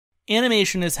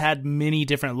Animation has had many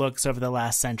different looks over the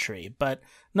last century, but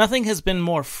nothing has been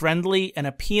more friendly and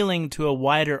appealing to a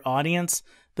wider audience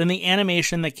than the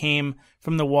animation that came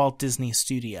from the Walt Disney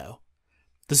Studio.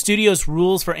 The studio's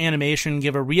rules for animation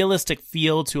give a realistic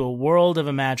feel to a world of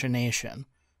imagination,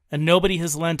 and nobody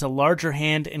has lent a larger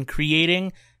hand in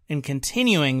creating and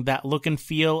continuing that look and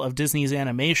feel of Disney's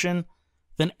animation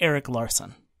than Erik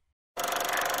Larson.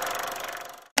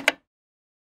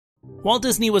 Walt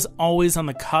Disney was always on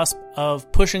the cusp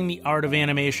of pushing the art of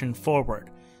animation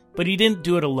forward, but he didn't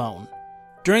do it alone.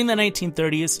 During the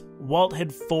 1930s, Walt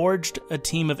had forged a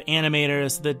team of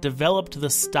animators that developed the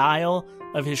style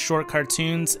of his short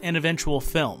cartoons and eventual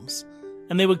films,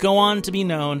 and they would go on to be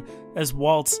known as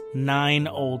Walt's 9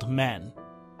 Old Men.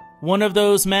 One of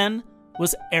those men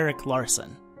was Erik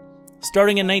Larson.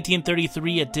 Starting in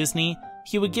 1933 at Disney,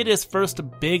 he would get his first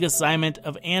big assignment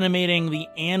of animating the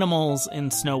animals in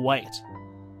Snow White.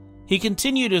 He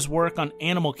continued his work on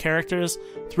animal characters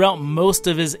throughout most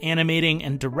of his animating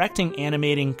and directing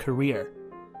animating career,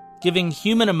 giving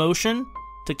human emotion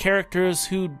to characters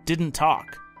who didn't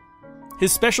talk.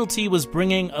 His specialty was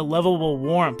bringing a lovable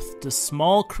warmth to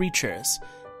small creatures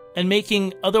and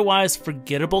making otherwise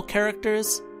forgettable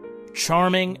characters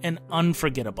charming and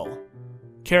unforgettable.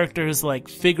 Characters like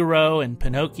Figaro and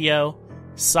Pinocchio,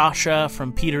 Sasha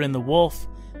from Peter and the Wolf,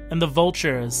 and the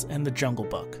vultures in the Jungle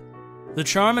Book. The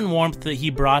charm and warmth that he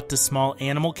brought to small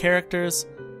animal characters,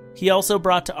 he also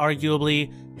brought to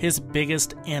arguably his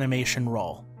biggest animation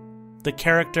role, the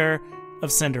character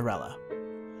of Cinderella.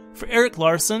 For Erik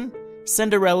Larson,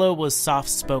 Cinderella was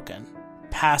soft-spoken,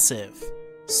 passive,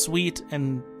 sweet,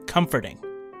 and comforting.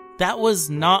 That was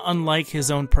not unlike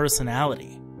his own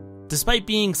personality. Despite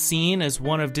being seen as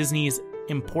one of Disney's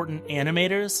important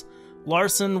animators,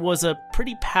 Larson was a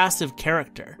pretty passive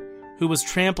character who was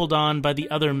trampled on by the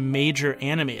other major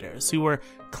animators who were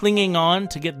clinging on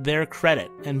to get their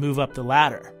credit and move up the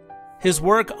ladder. His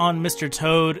work on Mr.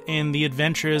 Toad in The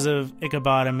Adventures of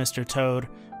Ichabod and Mr. Toad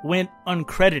went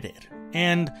uncredited,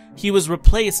 and he was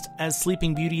replaced as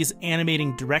Sleeping Beauty's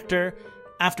animating director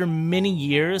after many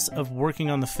years of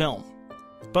working on the film.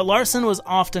 But Larson was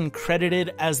often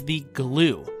credited as the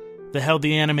glue that held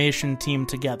the animation team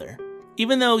together.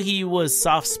 Even though he was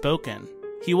soft-spoken,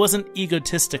 he wasn't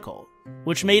egotistical,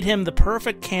 which made him the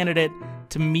perfect candidate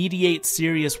to mediate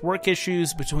serious work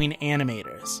issues between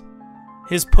animators.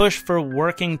 His push for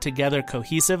working together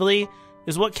cohesively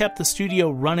is what kept the studio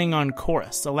running on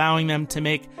course, allowing them to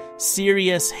make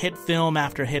serious hit film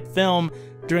after hit film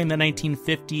during the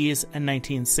 1950s and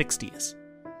 1960s.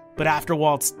 But after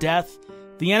Walt's death,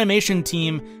 the animation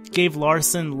team gave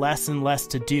Larson less and less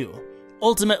to do,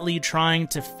 ultimately trying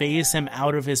to phase him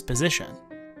out of his position.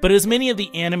 But as many of the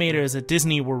animators at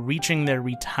Disney were reaching their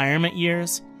retirement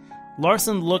years,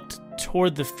 Larson looked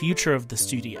toward the future of the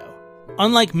studio.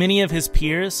 Unlike many of his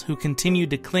peers who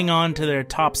continued to cling on to their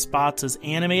top spots as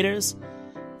animators,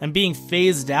 and being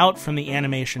phased out from the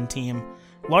animation team,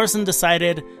 Larson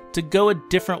decided to go a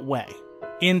different way,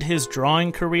 end his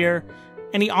drawing career,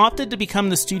 and he opted to become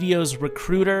the studio's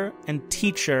recruiter and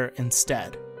teacher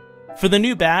instead. For the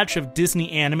new batch of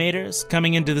Disney animators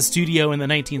coming into the studio in the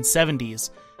 1970s,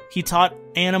 he taught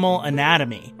animal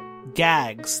anatomy,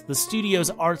 gags, the studio's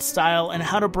art style, and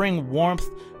how to bring warmth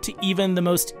to even the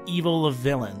most evil of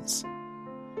villains.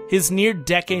 His near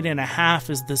decade and a half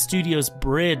as the studio's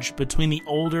bridge between the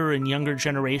older and younger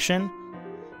generation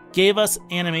gave us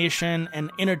animation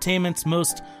and entertainment's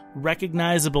most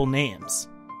recognizable names.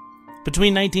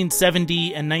 Between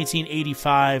 1970 and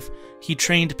 1985, he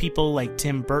trained people like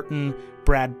Tim Burton,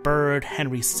 Brad Bird,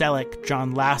 Henry Selick,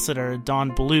 John Lasseter,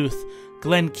 Don Bluth,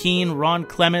 Glenn Keane, Ron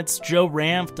Clements, Joe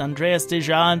Ranft, Andreas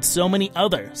Deja, and so many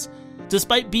others.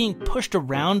 Despite being pushed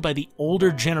around by the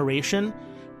older generation,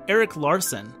 Erik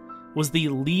Larson was the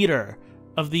leader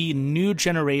of the new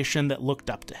generation that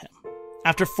looked up to him.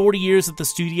 After 40 years at the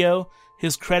studio,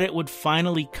 his credit would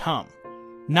finally come,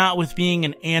 not with being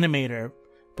an animator,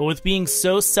 but with being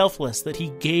so selfless that he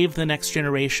gave the next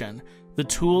generation the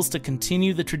tools to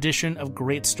continue the tradition of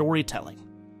great storytelling.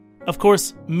 Of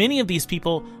course, many of these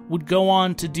people would go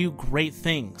on to do great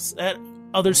things at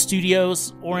other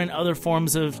studios or in other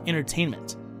forms of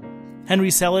entertainment. Henry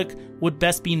Selick would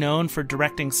best be known for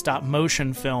directing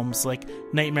stop-motion films like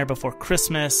Nightmare Before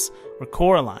Christmas or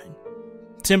Coraline.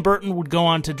 Tim Burton would go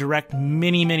on to direct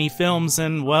many, many films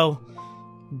and, well,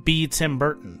 be Tim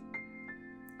Burton.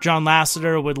 John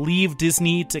Lasseter would leave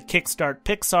Disney to kickstart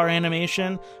Pixar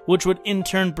Animation, which would in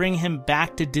turn bring him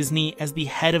back to Disney as the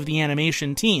head of the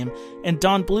animation team, and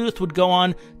Don Bluth would go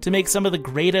on to make some of the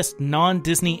greatest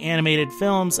non-Disney animated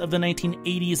films of the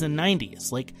 1980s and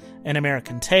 90s, like An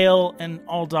American Tail and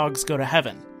All Dogs Go to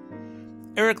Heaven.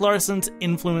 Erik Larson's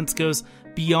influence goes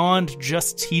beyond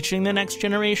just teaching the next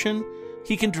generation.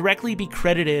 He can directly be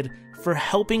credited for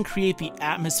helping create the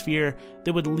atmosphere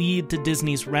that would lead to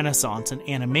Disney's renaissance in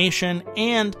animation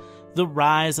and the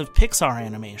rise of Pixar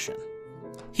animation.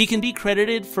 He can be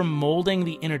credited for molding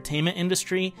the entertainment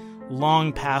industry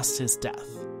long past his death.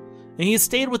 And he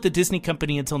stayed with the Disney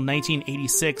company until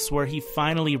 1986, where he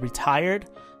finally retired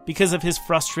because of his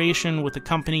frustration with the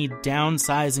company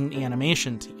downsizing the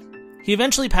animation team. He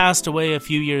eventually passed away a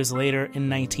few years later in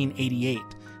 1988,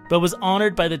 but was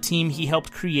honored by the team he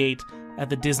helped create at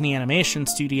the Disney Animation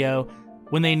Studio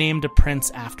when they named a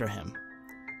prince after him.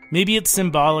 Maybe it's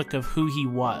symbolic of who he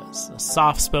was, a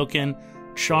soft-spoken,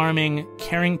 charming,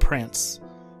 caring prince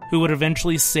who would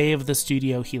eventually save the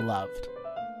studio he loved.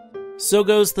 So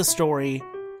goes the story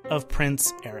of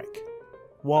Prince Eric,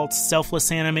 Walt's selfless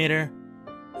animator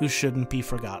who shouldn't be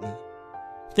forgotten.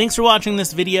 Thanks for watching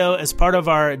this video as part of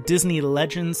our Disney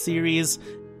Legends series.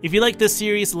 If you like this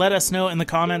series, let us know in the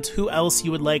comments who else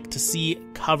you would like to see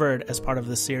covered as part of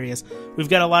this series. We've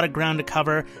got a lot of ground to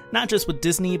cover, not just with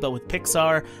Disney, but with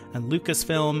Pixar and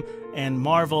Lucasfilm and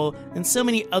Marvel and so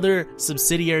many other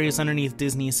subsidiaries underneath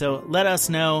Disney. So let us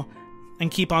know and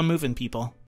keep on moving, people.